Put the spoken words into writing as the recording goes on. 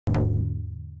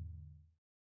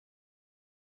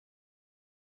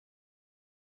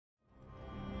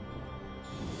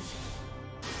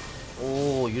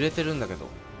揺れてるんだけど。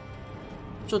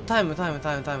タイム。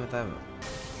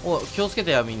おい、気をつけ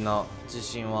てや、みんな。地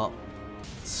震は。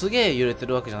すげえ揺れて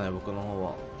るわけじゃない、僕の方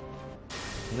は。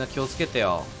みんな気をつけて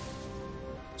や。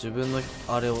自分の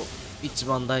あれを一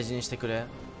番大事にしてくれ。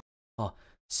あ、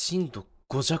震度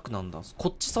5弱なんだ。こ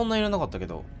っちそんな揺れなかったけ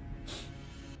ど。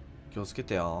気をつけ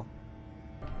てや。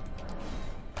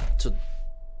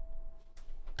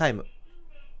タイム。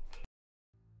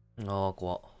ああ、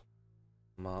怖っ。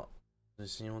まあ、地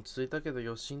震落ち着いたけど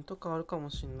余震とかあるかも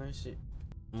しんないし。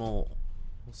も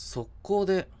う、速攻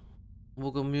で、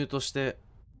僕ミュートして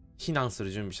避難す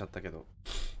る準備しちゃったけど。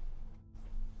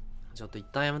ちょっと一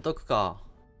旦やめとくか。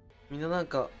みんななん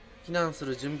か、避難す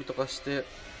る準備とかして、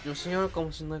余震あるか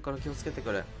もしんないから気をつけて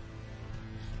くれ。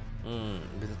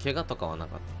別に怪我とかはな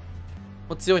かった。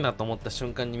もう強いなと思った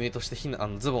瞬間にミュートして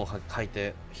ズボンを履い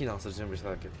て避難する準備した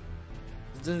だけで。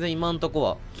全然今んとこ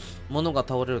は、物が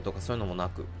倒れるとかそういうのもな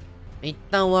く。一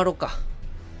旦終わろうか。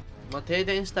まあ、停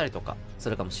電したりとかす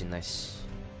るかもしんないし。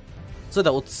それで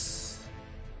はおつ。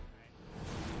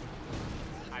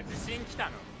地震来た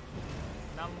の。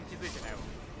何も気づいてないわ。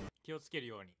気をつける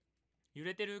ように。揺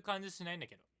れてる感じしないんだ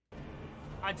けど。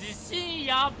地震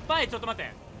やっばい。ちょっと待っ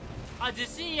て。地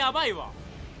震やばいわ。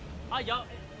待って。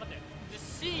地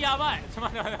震やばい。待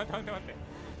って。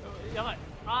やばい。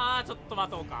ちょっと待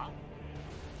とうか。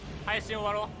配信終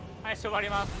わろう。配信終わり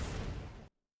ます。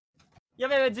や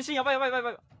ばい、地震やばい。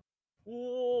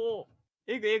おお。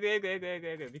えぐ。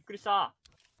びっくりした。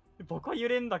僕は揺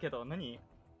れんだけど、何？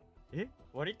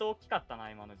割と大きかったな、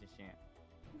今の地震。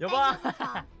やば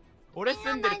ー俺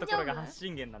住んでるところが発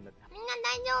信源なんだって。みんな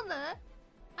大丈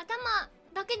夫？頭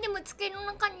だけでも机の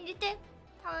中に入れて。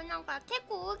多分なんか結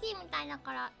構大きいみたいだ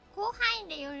から広範囲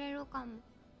で揺れるかも。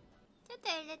ちょっと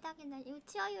揺れたけどう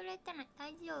ちは揺れてない。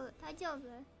大丈夫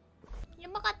や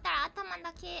ばかったら頭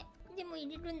だけでも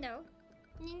入れるんだよ。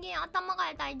人間頭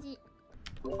が大事。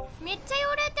めっちゃ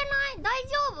揺れてない？大丈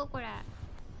夫これ？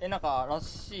なんから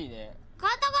しいね。ガ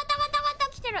タ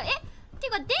来てる。て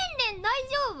かでん大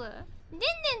丈夫？でん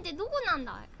ってどこなん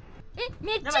だい？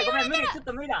めっちゃ揺れてる。ちょっ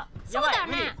と無理だ。そうだよ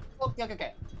ね。オッケー。や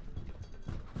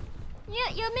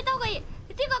めた方がいい。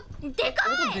てかでか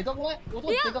い。音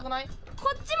でかくない？こ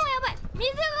っちもやばい。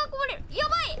水がこぼれる。や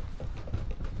ばい。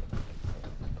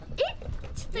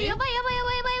ちょっとやばい。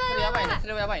そ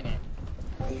れはやばいね。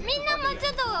みんなもち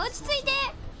ょっと落ち着いて。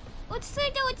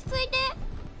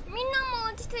みんなも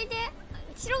落ち着いて。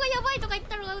城がやばいとか言っ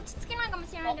たら落ち着けないかも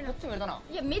しれないけど。こっちもやだな。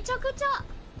いやめちゃくちゃ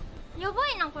やば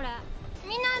いなこれ。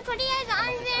みんなとりあえず安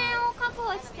全を確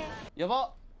保して。や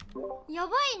ば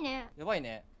いね。なん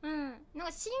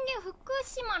か震源福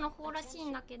島の方らしい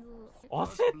んだけど。焦っ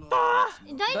た。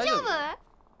大丈夫？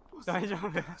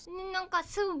なんか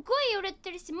すっごい揺れ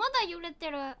てるし、まだ揺れて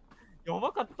る。や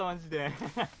ばかったマジで。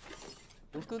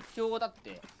6強だっ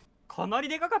て。かなり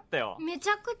でかかったよ。めち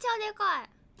ゃくちゃでかい。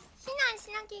避難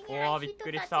しなきゃいけない人たちはびっ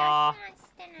くりした。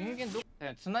人間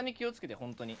津波気をつけて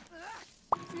本当に。津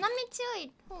波注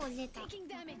意方出た。マ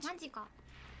ジか。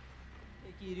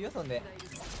いるよそんで。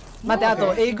待ってあ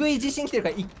とえぐい地震来てるか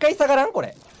ら一回下がらんこ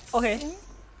れ。オッケー。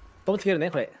どうつける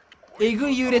ねこれ。えぐ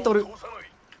い揺れとる。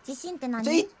地震って何？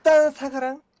一旦下が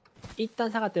らん。一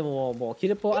旦下がってもうキ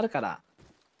ルポあるから。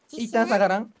一旦下が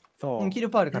らん。そう。キル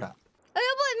ポあるから。やば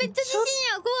いめっちゃ地震や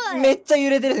怖い。めっちゃ揺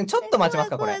れてるしちょっと待ちます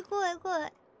かこれ。怖い。やばいめ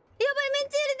っ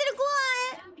ちゃ揺れてる怖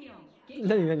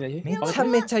い。何？めちゃ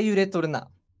めちゃ揺れとるな。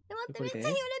待ってめっちゃ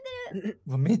揺れてる。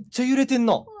めっちゃ揺れてん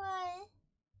の。怖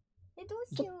い。ど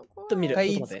うしよう。ちょっと見る。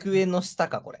机の下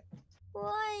かこれ。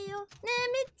怖いよ。ねえ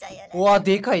めっちゃ揺れてる。うわ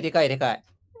でかい。ねえ怖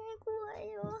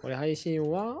いよ。これ配信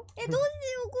は？どうしよう怖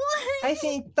い。配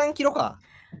信一旦切ろうか。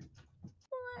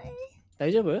怖い。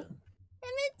大丈夫？めっち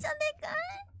ゃで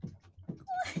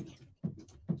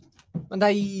か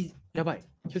い。やばい。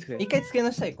気をつけて。一回机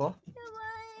の下行こう。や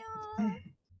ばいよ。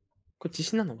これ地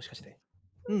震なのもしかして？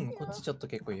こっちちょっと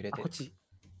結構揺れてる。こっち。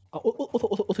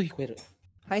音聞こえる。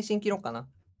配信切ろうかな。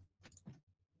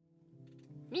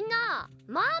みんな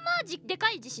まあで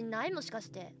かい地震ない？もしかし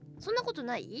てそんなこと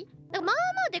ない？なんかま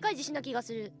あでかい地震な気が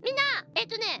する。みんなま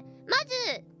ず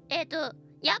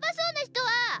やばそうな人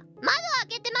は窓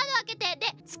開けてで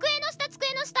机の下頭守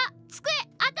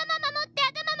って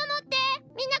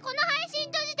みんなこの配信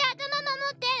閉じて頭守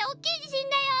って。大きい地震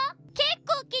だよ。結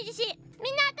構大きい地震。み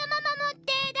んな頭守っ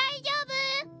て大丈夫。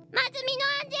まず身の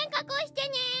安全確保して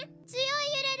ね。強い揺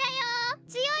れだよ。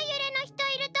強い揺れの人い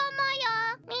ると思う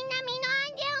よ。みんな身の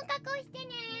安全を確保して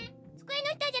ね。机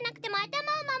の下じゃなくても頭を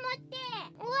守って。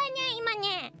うわね今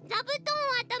ね座布団を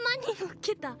頭に乗っ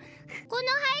けた。この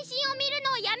配信を見るの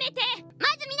をやめて。ま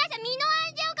ず皆さん身の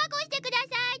安全を確保してくだ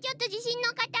さい。ちょっと地震の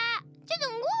方ちょっ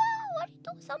と割と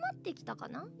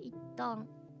な。一旦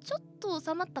ちょっと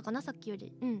収まったかな、さっきよ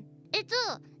り。ちょっ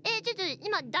と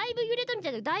今だいぶ揺れたみた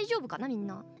いだけど大丈夫かなみん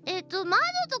な。窓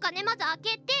とかねまず開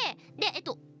けて、で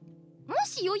も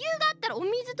し余裕があったらお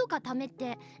水とか溜め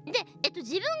て、で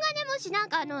自分がねもしな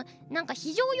んか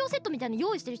非常用セットみたいなの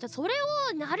用意してる人はそれ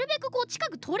をなるべくこう近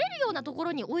く取れるようなとこ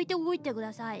ろに置いておいてく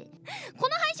ださい。こ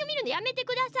の配信を見るのやめて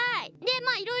ください。で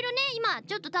いろいろね今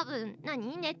ちょっと多分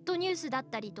ネットニュースだっ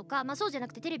たりとか、そうじゃな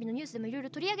くてテレビのニュースでもいろいろ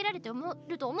取り上げられて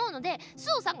ると思うので、ス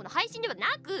オサンゴの配信ではな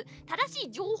く正し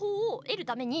い情報を得る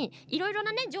ためにいろいろ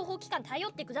なね情報機関頼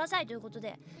ってくださいということ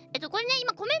で、これね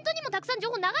今コメントにもたくさん情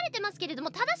報流れてますけれど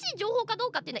も、正しい情報かど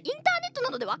うかっていうのはインターネットな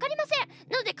ので分かりません。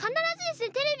なので必ずですね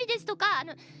テレビですとか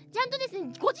ちゃんとです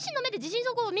ねご自身の目で地震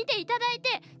速報を見ていただいて、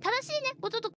正しいねこ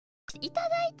とといただ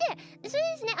いて、それ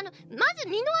ですねまず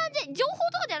身の安全、情報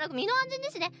とかではなく身の安全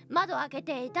ですね。窓を開け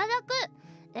ていただ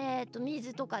く、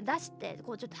水とか出して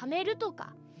こうちょっとはめると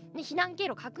かね、避難経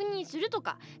路確認すると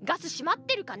か、ガス閉まっ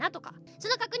てるかなとか、そ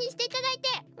の確認していただいて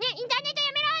ね、インターネット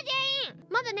やめろ全員。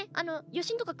まだね余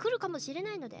震とか来るかもしれ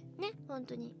ないのでね、本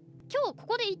当に今日こ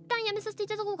こで一旦やめさせてい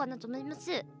ただこうかなと思いま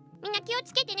す。みんな気を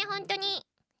つけてね、本当に。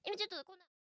今ちょっとこんな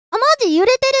マジ揺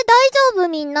れてる、大丈夫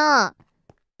みんな。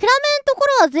キラメんとこ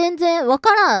ろは全然わ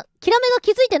からん。キラメが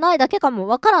気づいてないだけかも。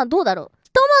わからん。どうだろう。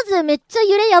ひとまずめっちゃ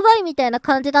揺れやばいみたいな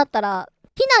感じだったら、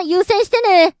避難優先して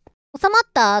ね。収ま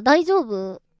った？大丈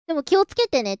夫？でも気をつけ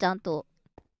てね、ちゃんと。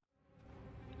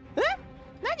何？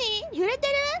揺れて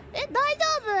る？大丈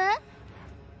夫？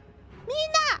みん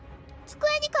な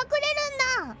机に隠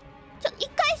れるんだ。一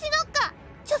回死のっか。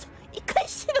一回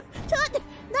死の。ちょっと待って。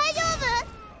大丈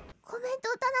夫？コメン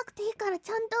ト打たなくていいからち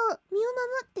ゃんと身を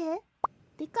守って。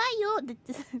でかいよって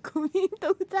コメン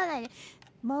ト打たないで。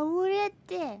守れっ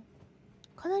て。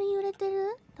かなり揺れて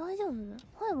る？大丈夫？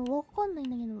はい、もうわかんないん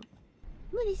だけど。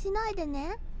無理しないで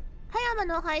ね。葉山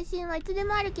の配信はいつで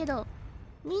もあるけど、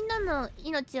みんなの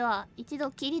命は一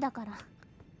度きりだから。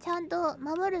ちゃんと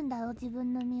守るんだよ、自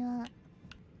分の身は。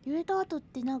揺れた後っ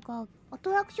てなんか、ア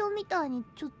トラクションみたいに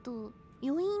ちょっと、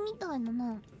余韻みたいな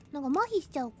なんか麻痺し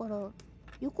ちゃうから、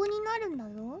横になるんだ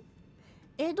よ。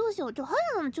どうしよう。葉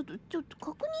山のちょっと確認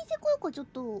してこようか、ちょっ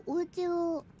と、お家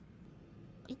を。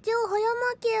一応、葉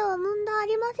山家は問題あ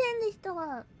りませんでした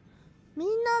が、みん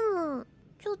なも、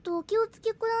ちょっとお気をつ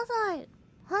けください。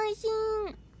配信、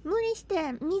無理し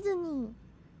て見ずに、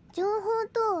情報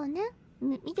等をね、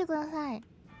見てください。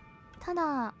た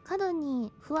だ、過度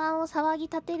に不安を騒ぎ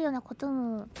立てるようなこと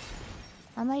も、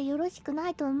あまりよろしくな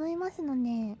いと思いますの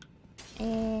で、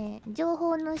情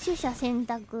報の取捨選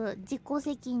択、自己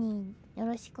責任、よ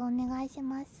ろしくお願いし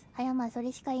ます。葉山そ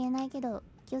れしか言えないけど、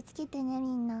気をつけてね、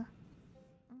みんな。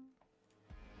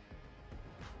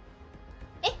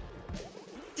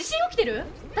地震起きてる？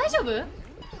大丈夫？みんな、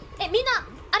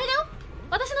あれだよ。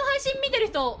私の配信見てる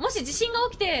人、もし地震が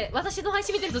起きて私の配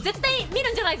信見てる人絶対見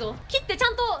るんじゃないぞ。切ってちゃ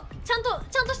んと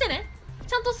してね。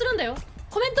ちゃんとするんだよ。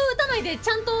コメント打たないでち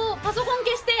ゃんとパソコン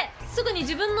消してすぐに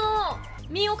自分の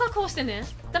身を確保してね。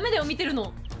ダメだよ、見てる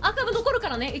の。アーカイブ残るか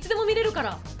らね。いつでも見れるか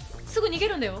らすぐ逃げ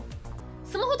るんだよ。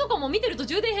スマホとかも見てると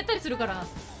充電減ったりするから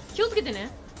気をつけてね。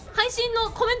配信の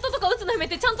コメントとか打つのやめ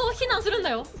てちゃんと避難するんだ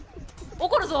よ。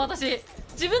怒るぞ私。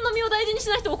自分の身を大事にし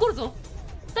ない人怒るぞ。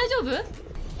大丈夫？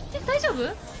大丈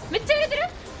夫？めっちゃ揺れてる？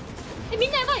み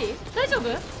んなやばい？大丈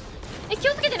夫？気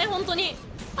をつけてね、本当に。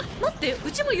待って、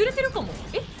うちも揺れてるかも。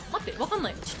待って、わかん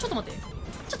ない。ちょっと待って。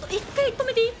ちょっと一回止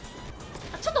めていい？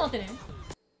ちょっと待ってね。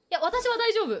いや、私は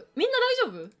大丈夫。みんな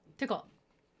大丈夫？てか、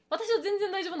私は全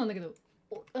然大丈夫なんだけど。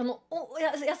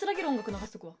安らげる音楽流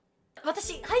すとくわ。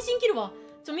私、配信切るわ。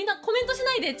みんなコメントし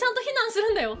ないでちゃんと避難する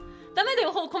んだよ。ダメだ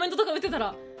よ、コメントとか打ってた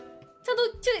ら。ちゃんと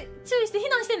注意して避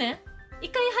難してね。一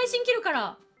回配信切るか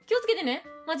ら気をつけてね。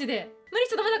マジで無理し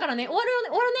ちゃダメだからね。終わるね。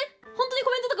本当にコ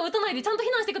メントとか打たないでちゃんと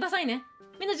避難してくださいね。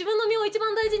みんな自分の身を一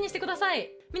番大事にしてください。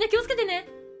みんな気をつけてね。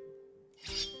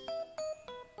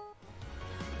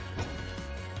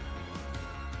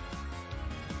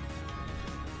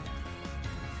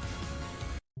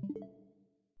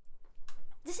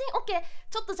地震 OK。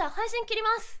 ちょっとじゃあ配信切りま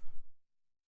す。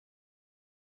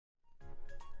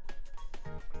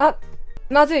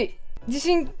まずい。地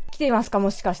震来ていますか？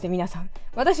もしかして皆さん。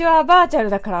私はバーチャル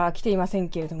だから来ていません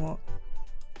けれども。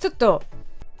ちょっと、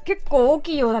結構大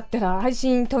きいようだったら配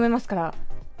信止めますから。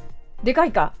でか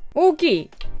いか？大き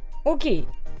い？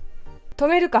止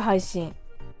めるか配信。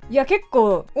いや、結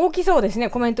構大きそうですね。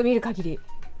コメント見る限り。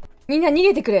みんな逃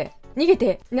げてくれ。逃げ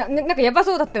て。なんかやば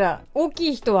そうだったら、大き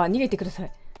い人は逃げてくださ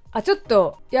い。ちょっ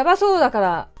と、やばそうだか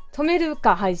ら、止める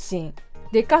か配信。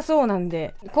でかそうなん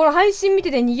で、この配信見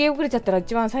てて逃げ遅れちゃったら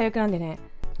一番最悪なんでね。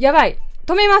やばい。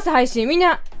止めます配信。みん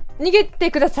な、逃げて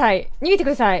ください。逃げて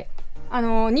ください。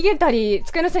逃げたり、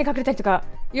机の下に隠れたりとか、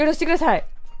いろいろしてください。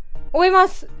終えま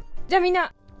す。じゃあみん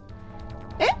な。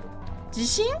地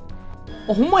震？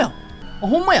あ、ほんまや。あ、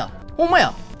ほんまや。ほんま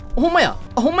や。ほんまや。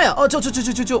あ、ほんまや。あ、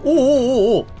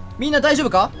おお。みんな大丈夫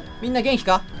か？みんな元気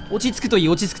か？落ち着くといい、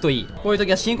落ち着くといい。こういう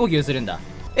時は深呼吸するんだ。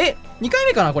2回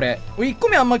目かなこれ。俺1個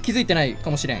目あんま気づいてない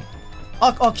かもしれん。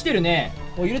来てるね。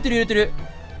揺れてる。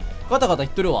ガタガタ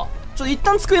言っとるわ。ちょっと一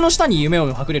旦机の下に夢を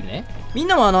隠れるね。みん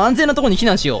なも安全なところに避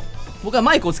難しよう。僕は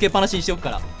マイクをつけっぱなしにしておくか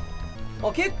ら。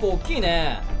結構大きい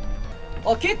ね。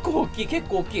結構大き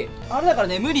い。あれだから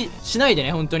ね、無理しないで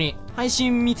ね、本当に。配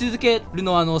信見続ける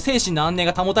のは精神の安寧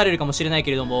が保たれるかもしれない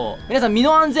けれども、皆さん身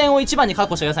の安全を一番に確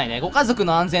保してくださいね。ご家族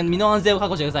の安全、身の安全を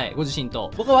確保してください。ご自身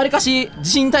と。僕はわりかし、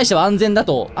地震に対しては安全な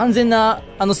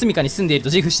住処に住んでいると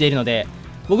自負しているので、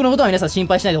僕のことは皆さん心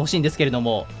配しないでほしいんですけれど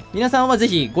も、皆さんはぜ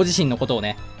ひご自身のことを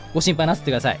ね、ご心配なさっ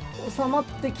てください。収まっ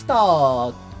てきた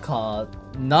か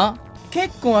な？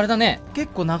結構あれだね。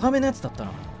結構長めのやつだった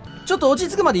な。ちょっと落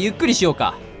ち着くまでゆっくりしよう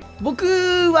か。僕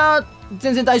は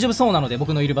全然大丈夫そうなので、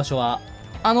僕のいる場所は。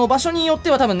場所によって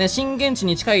は多分ね、震源地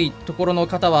に近いところの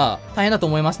方は大変だと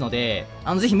思いますので、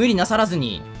ぜひ無理なさらず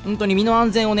に、本当に身の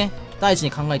安全をね、第一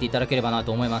に考えていただければな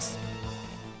と思います。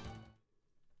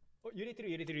揺れて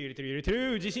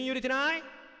る。地震揺れてない？ちょっ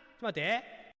と待って。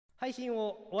配信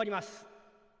を終わります。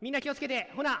みんな気をつけ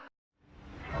て。ほな。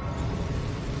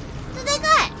でか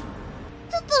い。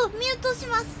ちょっとミュートし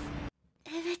ます。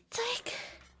めっちゃいく。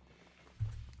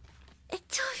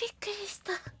超びっくりし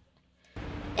た。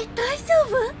大丈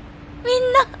夫？み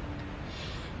んな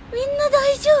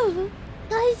大丈夫？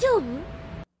大丈夫？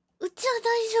うちは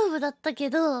大丈夫だったけ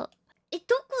ど、ど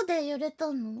こで揺れ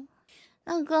たの？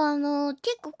なんか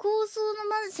結構高層の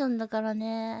マンションだから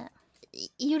ね、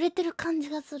揺れてる感じ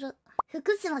がする。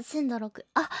福島震度6。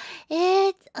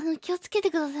気をつけ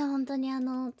てください、本当に。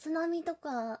津波と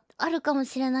かあるかも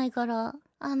しれないから。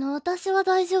私は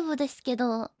大丈夫ですけ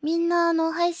ど、みんな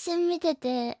配信見て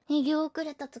て、逃げ遅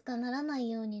れたとかならな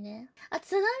いようにね。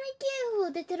津波警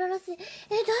報出てるらしい。大丈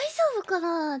夫か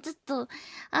な？ちょっと、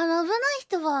危ない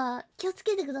人は気をつ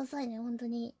けてくださいね、本当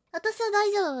に。私は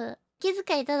大丈夫。気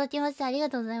遣いいただきましてありが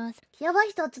とうございます。やばい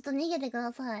人はちょっと逃げてく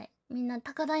ださい。みんな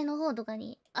高台の方とか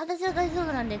に。私は大丈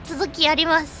夫なんで、続きやり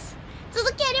ます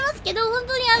けど、本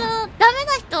当にダメ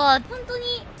な人は本当に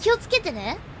気をつけて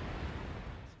ね。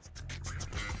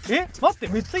待って、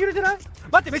めっちゃ揺れてない？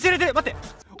待って、めっちゃ揺れてる。待って、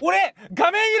俺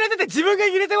画面揺れてて自分が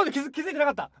揺れてること気づいてな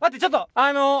かった。待って、ちょっと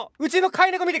うちの飼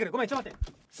い猫見てくる。ごめん、ちょっと待っ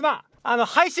て。すまん、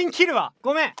配信切るわ。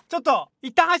ごめん、ちょっと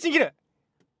一旦配信切る。